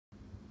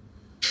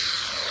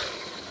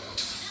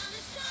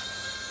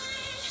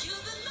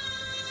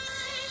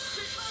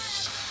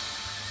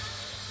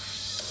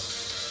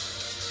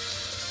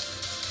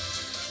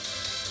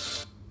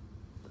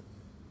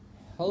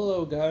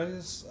Hello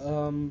guys.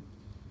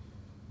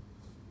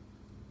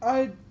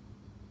 I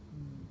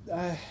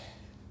I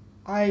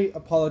I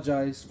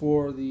apologize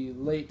for the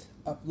late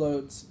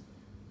uploads.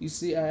 You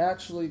see, I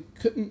actually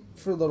couldn't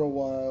for a little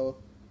while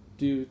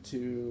due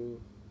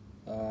to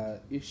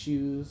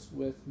issues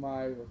with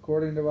my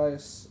recording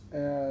device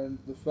and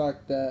the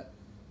fact that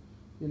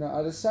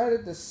I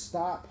decided to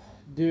stop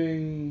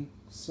doing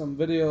some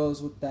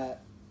videos with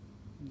that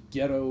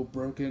ghetto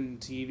broken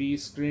TV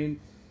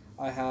screen.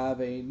 I have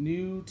a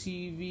new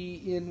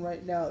TV in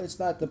right now. It's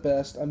not the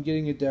best. I'm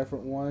getting a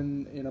different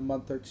one in a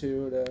month or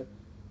two to,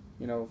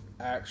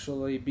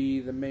 actually be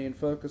the main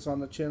focus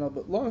on the channel.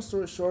 But long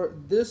story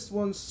short, this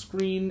one's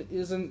screen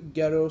isn't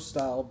ghetto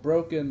style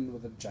broken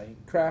with a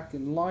giant crack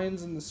and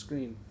lines in the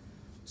screen.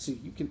 So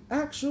you can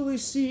actually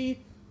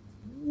see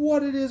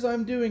what it is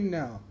I'm doing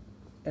now.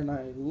 And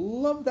I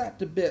love that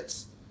to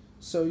bits.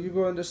 So you're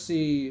going to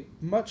see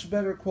much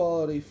better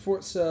quality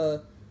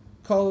Forza,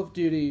 Call of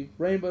Duty,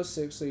 Rainbow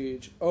Six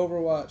Siege,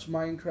 Overwatch,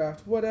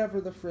 Minecraft,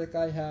 whatever the frick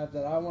I have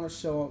that I want to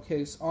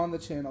showcase on the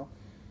channel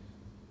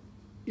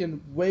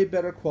in way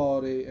better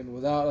quality and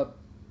without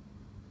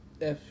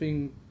a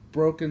effing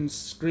broken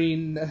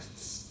screen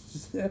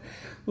that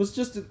was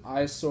just an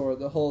eyesore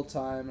the whole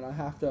time, and I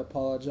have to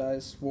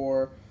apologize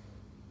for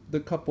the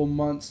couple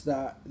months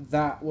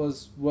that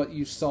was what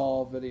you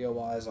saw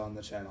video-wise on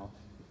the channel.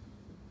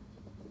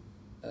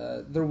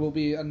 There will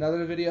be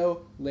another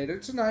video later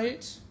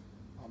tonight.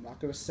 I'm not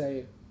going to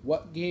say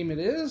what game it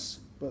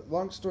is, but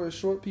long story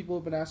short, people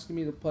have been asking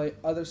me to play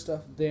other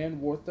stuff than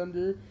War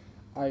Thunder.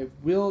 I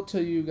will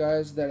tell you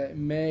guys that it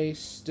may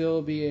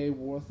still be a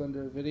War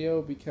Thunder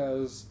video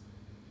because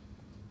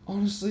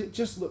honestly, it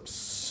just looks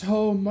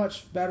so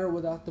much better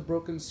without the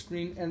broken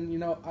screen.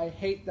 And I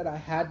hate that I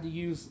had to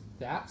use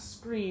that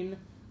screen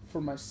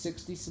for my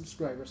 60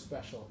 subscriber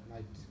special,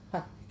 and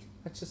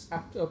I just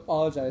have to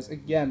apologize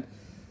again.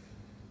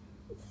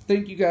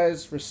 Thank you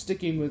guys for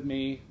sticking with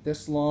me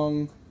this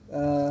long.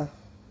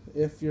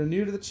 If you're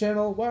new to the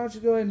channel, why don't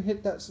you go ahead and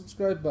hit that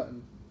subscribe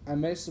button? I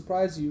may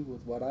surprise you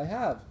with what I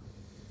have.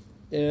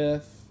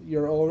 If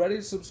you're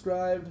already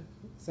subscribed,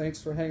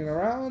 thanks for hanging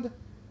around.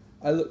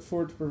 I look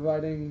forward to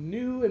providing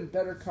new and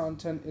better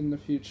content in the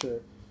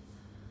future.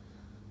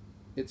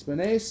 It's been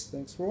Ace.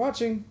 Thanks for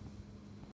watching.